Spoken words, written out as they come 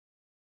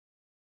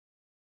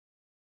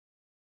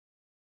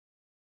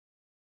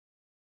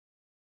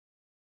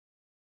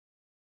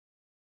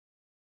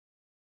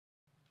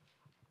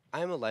I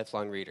am a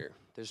lifelong reader.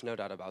 There's no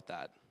doubt about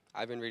that.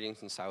 I've been reading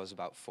since I was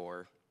about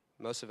 4,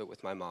 most of it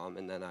with my mom,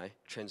 and then I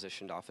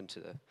transitioned off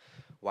into the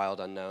wild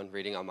unknown,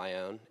 reading on my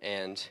own.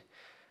 And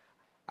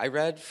I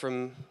read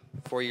from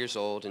 4 years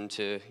old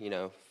into,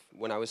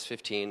 when I was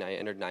 15, I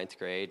entered 9th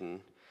grade, and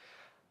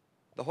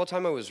the whole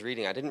time I was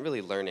reading, I didn't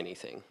really learn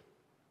anything.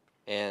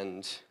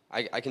 And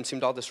I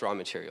consumed all this raw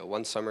material.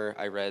 One summer,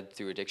 I read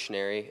through a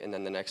dictionary, and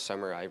then the next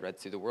summer, I read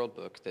through the World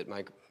Book that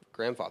my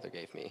grandfather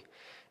gave me.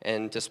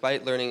 And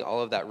despite learning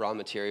all of that raw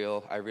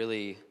material, I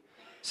really,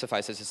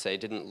 suffice it to say,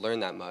 didn't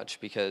learn that much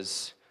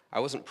because I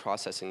wasn't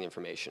processing the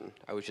information.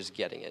 I was just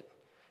getting it.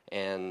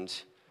 And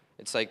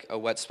it's like a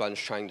wet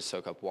sponge trying to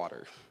soak up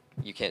water.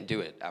 You can't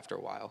do it after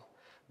a while.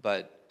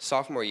 But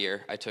sophomore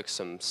year, I took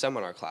some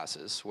seminar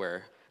classes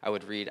where I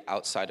would read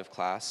outside of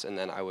class, and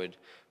then I would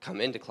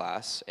come into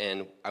class,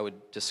 and I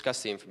would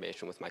discuss the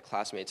information with my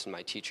classmates and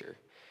my teacher.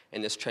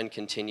 And this trend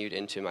continued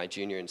into my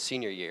junior and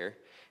senior year.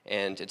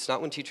 And it's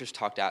not when teachers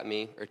talked at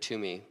me or to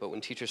me, but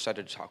when teachers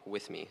started to talk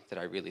with me that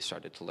I really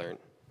started to learn.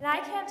 And I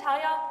can't tell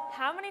y'all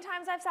how many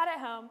times I've sat at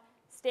home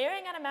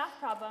staring at a math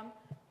problem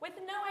with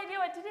no idea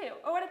what to do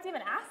or what it's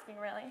even asking,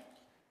 really.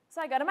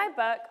 So I go to my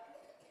book.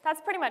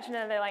 That's pretty much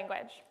another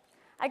language.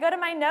 I go to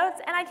my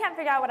notes, and I can't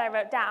figure out what I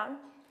wrote down.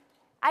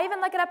 I even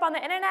look it up on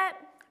the internet,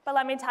 but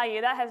let me tell you,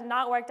 that has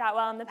not worked out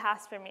well in the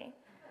past for me.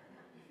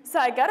 So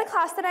I go to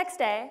class the next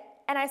day,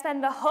 and I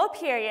spend the whole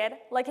period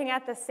looking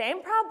at the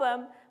same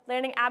problem,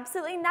 learning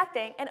absolutely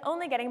nothing, and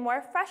only getting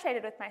more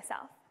frustrated with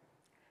myself.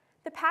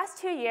 The past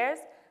 2 years,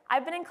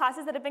 I've been in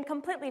classes that have been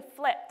completely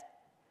flipped.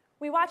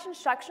 We watch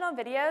instructional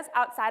videos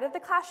outside of the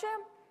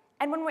classroom,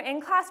 and when we're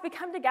in class, we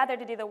come together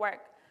to do the work.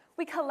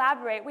 We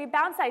collaborate, we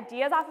bounce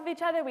ideas off of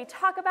each other, we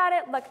talk about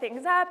it, look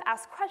things up,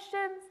 ask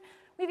questions.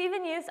 We've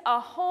even used a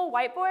whole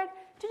whiteboard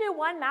to do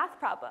one math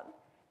problem.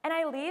 And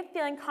I leave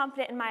feeling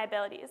confident in my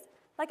abilities,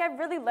 like I've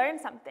really learned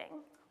something.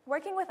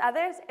 Working with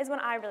others is when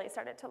I really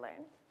started to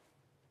learn.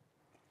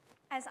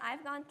 As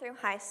I've gone through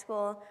high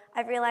school,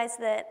 I've realized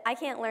that I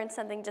can't learn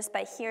something just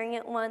by hearing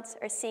it once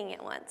or seeing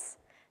it once.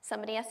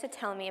 Somebody has to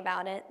tell me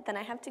about it, then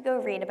I have to go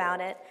read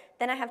about it,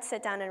 then I have to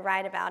sit down and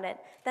write about it,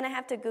 then I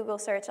have to Google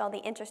search all the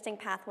interesting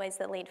pathways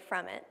that lead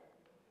from it.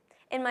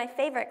 In my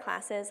favorite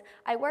classes,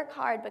 I work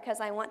hard because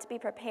I want to be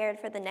prepared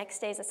for the next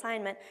day's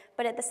assignment,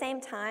 but at the same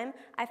time,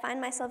 I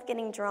find myself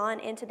getting drawn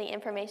into the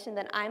information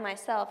that I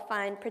myself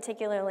find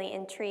particularly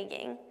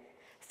intriguing.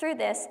 Through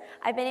this,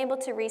 I've been able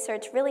to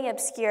research really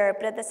obscure,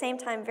 but at the same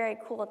time very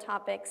cool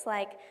topics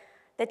like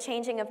the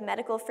changing of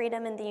medical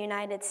freedom in the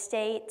United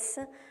States,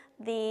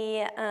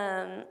 the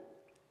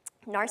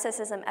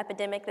narcissism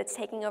epidemic that's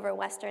taking over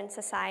Western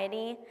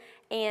society,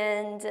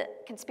 and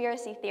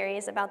conspiracy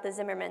theories about the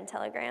Zimmerman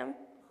telegram.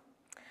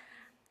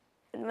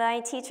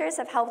 My teachers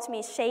have helped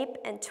me shape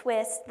and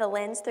twist the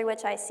lens through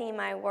which I see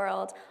my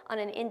world on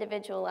an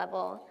individual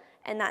level,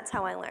 and that's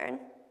how I learn.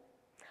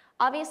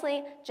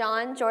 Obviously,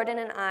 John, Jordan,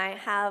 and I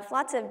have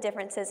lots of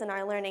differences in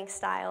our learning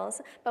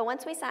styles, but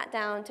once we sat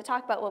down to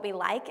talk about what we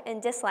like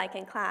and dislike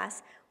in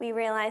class, we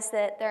realized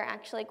that there are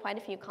actually quite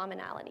a few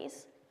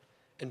commonalities.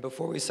 And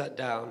before we sat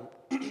down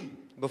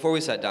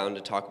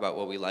to talk about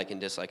what we like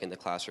and dislike in the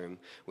classroom,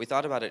 we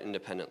thought about it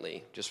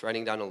independently, just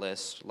writing down a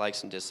list,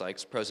 likes and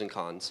dislikes, pros and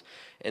cons.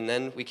 And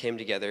then we came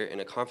together in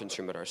a conference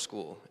room at our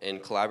school,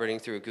 and collaborating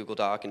through a Google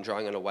Doc and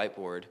drawing on a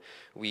whiteboard,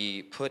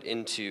 we put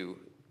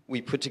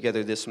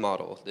together this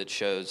model that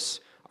shows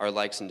our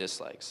likes and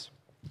dislikes.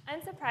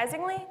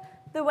 Unsurprisingly,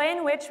 the way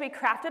in which we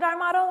crafted our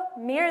model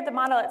mirrored the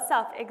model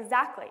itself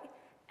exactly.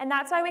 And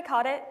that's why we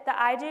called it the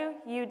I do,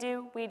 you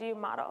do, we do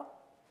model.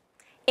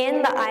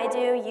 In the I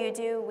do, you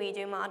do, we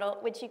do model,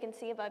 which you can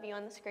see above you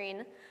on the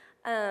screen,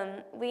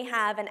 we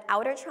have an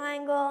outer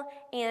triangle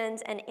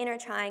and an inner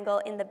triangle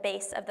in the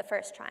base of the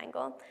first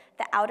triangle.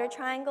 The outer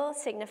triangle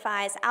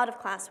signifies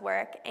out-of-class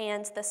work,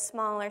 and the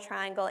smaller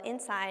triangle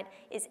inside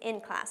is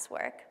in-class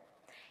work.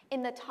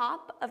 In the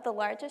top of the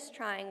largest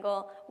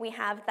triangle, we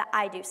have the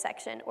I do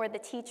section, or the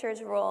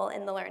teacher's role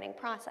in the learning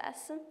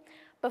process.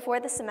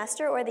 Before the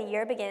semester or the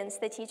year begins,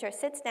 the teacher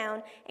sits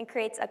down and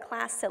creates a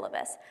class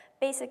syllabus,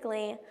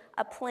 basically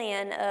a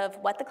plan of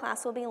what the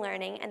class will be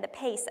learning and the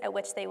pace at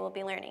which they will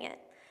be learning it.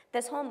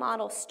 This whole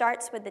model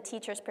starts with the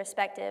teacher's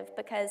perspective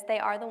because they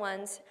are the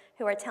ones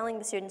who are telling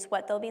the students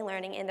what they'll be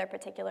learning in their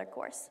particular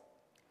course.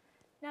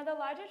 Now the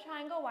larger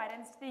triangle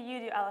widens to the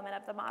you do element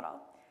of the model.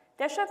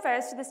 This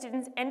refers to the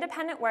students'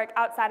 independent work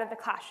outside of the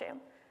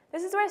classroom.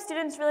 This is where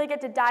students really get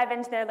to dive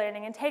into their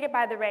learning and take it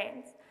by the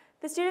reins.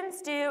 The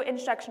students do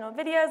instructional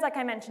videos, like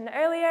I mentioned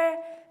earlier,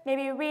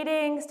 maybe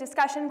readings,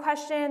 discussion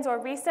questions, or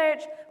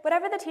research,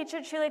 whatever the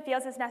teacher truly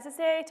feels is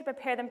necessary to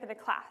prepare them for the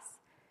class.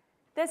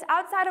 This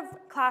outside of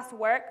class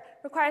work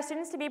requires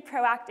students to be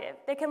proactive.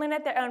 They can learn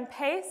at their own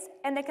pace,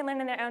 and they can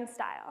learn in their own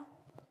style.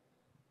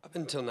 Up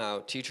until now,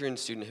 teacher and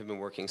student have been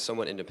working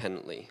somewhat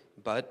independently,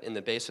 but in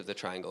the base of the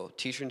triangle,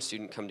 teacher and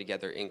student come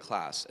together in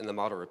class, and the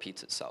model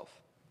repeats itself.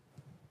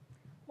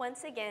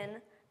 Once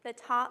again, the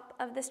top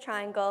of this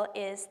triangle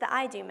is the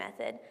I do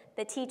method,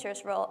 the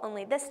teacher's role,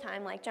 only this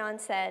time, like John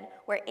said,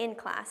 we're in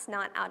class,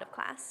 not out of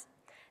class.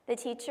 The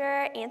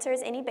teacher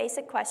answers any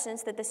basic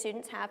questions that the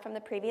students have from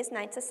the previous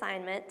night's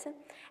assignment,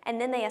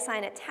 and then they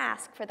assign a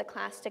task for the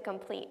class to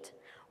complete.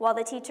 While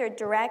the teacher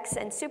directs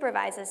and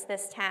supervises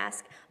this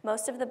task,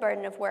 most of the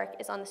burden of work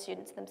is on the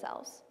students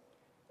themselves.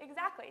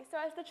 Exactly. So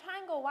as the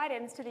triangle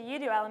widens to the you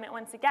do element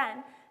once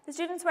again, the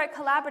students work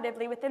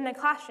collaboratively within the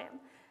classroom.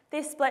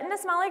 They split into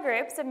smaller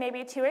groups of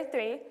maybe 2 or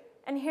 3,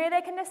 and here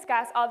they can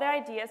discuss all their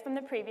ideas from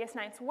the previous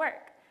night's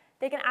work.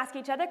 They can ask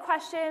each other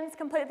questions,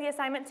 complete the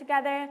assignment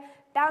together,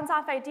 bounce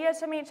off ideas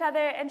from each other,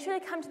 and truly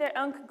come to their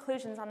own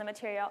conclusions on the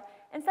material,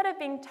 instead of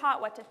being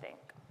taught what to think.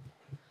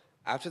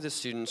 After the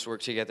students work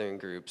together in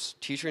groups,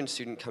 teacher and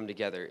student come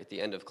together at the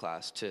end of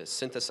class to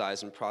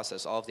synthesize and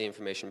process all of the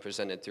information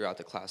presented throughout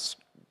the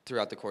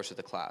course of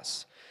the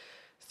class.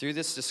 Through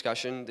this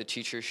discussion, the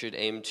teacher should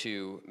aim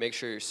to make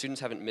sure students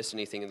haven't missed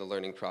anything in the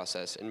learning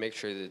process and make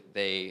sure that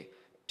they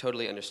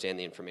totally understand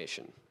the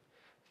information.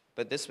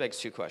 But this begs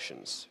 2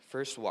 questions.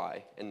 First,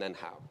 why, and then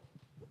how?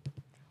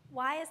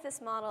 Why is this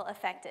model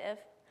effective?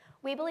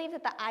 We believe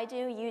that the I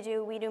do, you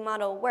do, we do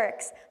model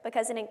works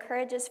because it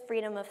encourages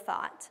freedom of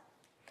thought.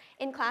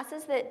 In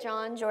classes that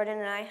John, Jordan,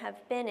 and I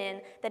have been in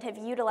that have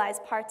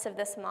utilized parts of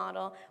this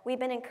model, we've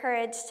been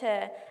encouraged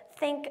to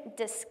think,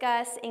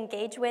 discuss,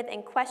 engage with,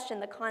 and question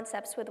the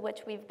concepts with which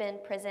we've been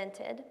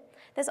presented.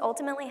 This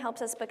ultimately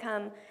helps us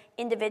become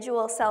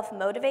individual,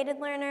 self-motivated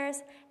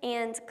learners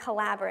and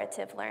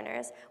collaborative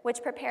learners,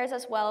 which prepares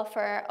us well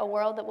for a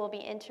world that we'll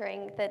be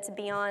entering that's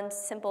beyond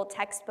simple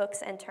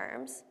textbooks and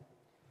terms.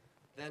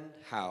 Then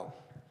how?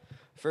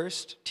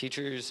 First,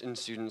 teachers and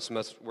students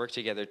must work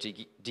together to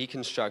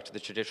deconstruct the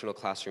traditional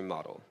classroom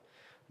model.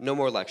 No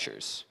more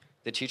lectures.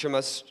 The teacher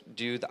must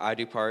do the I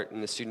do part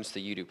and the students the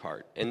you do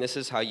part. And this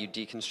is how you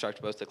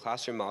deconstruct both the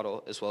classroom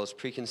model as well as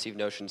preconceived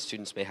notions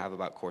students may have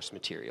about course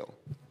material.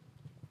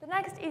 The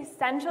next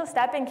essential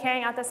step in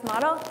carrying out this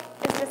model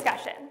is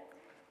discussion.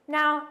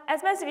 Now,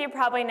 as most of you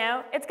probably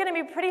know, it's going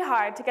to be pretty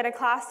hard to get a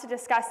class to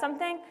discuss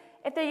something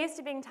if they're used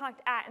to being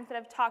talked at instead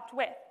of talked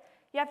with.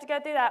 You have to go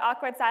through that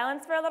awkward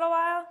silence for a little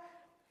while.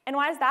 And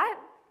why is that?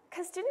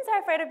 Because students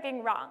are afraid of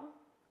being wrong.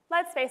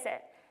 Let's face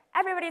it,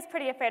 everybody's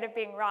pretty afraid of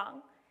being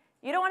wrong.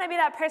 You don't want to be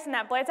that person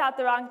that blurts out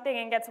the wrong thing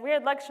and gets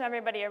weird looks from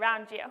everybody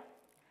around you.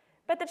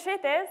 But the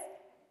truth is,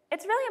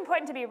 it's really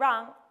important to be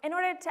wrong in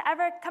order to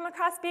ever come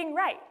across being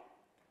right.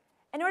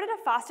 In order to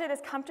foster this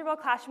comfortable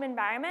classroom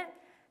environment,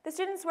 the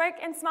students work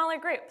in smaller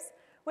groups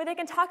where they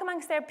can talk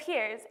amongst their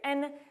peers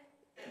and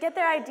get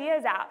their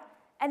ideas out.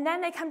 And then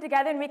they come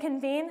together and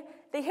reconvene,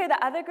 they hear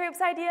the other group's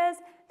ideas,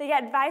 they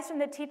get advice from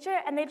the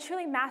teacher, and they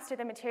truly master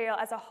the material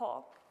as a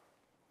whole.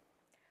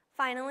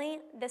 Finally,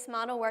 this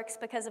model works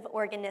because of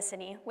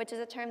organicity, which is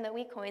a term that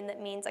we coined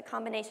that means a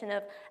combination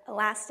of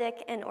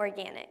elastic and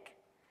organic.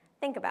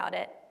 Think about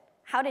it.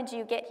 How did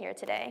you get here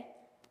today?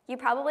 You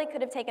probably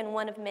could have taken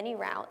one of many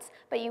routes,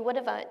 but you would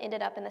have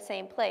ended up in the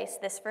same place,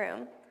 this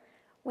room.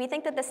 We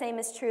think that the same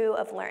is true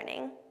of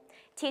learning.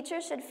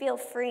 Teachers should feel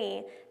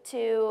free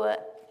to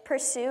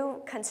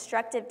pursue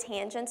constructive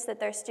tangents that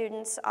their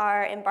students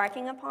are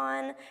embarking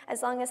upon,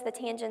 as long as the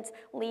tangents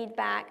lead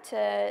back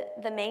to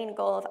the main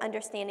goal of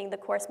understanding the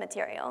course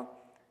material.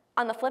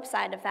 On the flip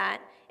side of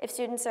that, if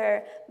students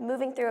are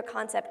moving through a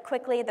concept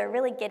quickly, they're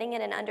really getting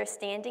it and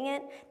understanding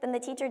it, then the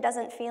teacher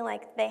doesn't feel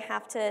like they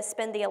have to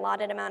spend the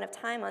allotted amount of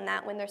time on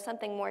that when there's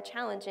something more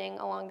challenging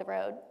along the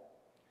road.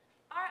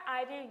 Our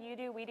I do, you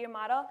do, we do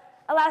model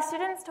allows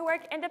students to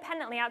work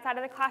independently outside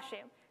of the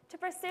classroom, to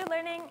pursue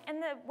learning in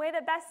the way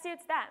that best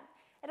suits them.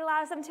 It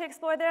allows them to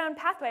explore their own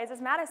pathways,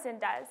 as Madison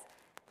does.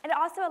 And it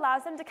also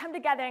allows them to come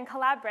together and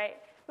collaborate,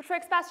 which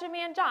works best for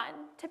me and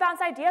John, to bounce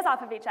ideas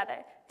off of each other,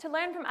 to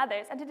learn from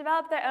others, and to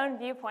develop their own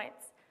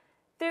viewpoints.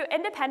 Through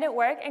independent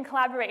work and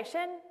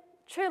collaboration,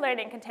 true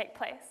learning can take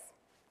place.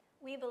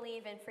 We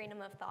believe in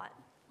freedom of thought.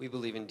 We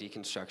believe in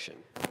deconstruction.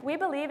 We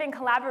believe in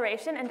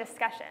collaboration and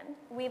discussion.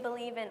 We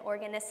believe in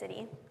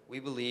organicity. We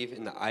believe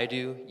in the I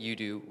do, you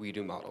do, we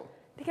do model.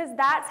 Because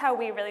that's how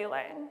we really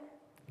learn.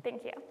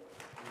 Thank you.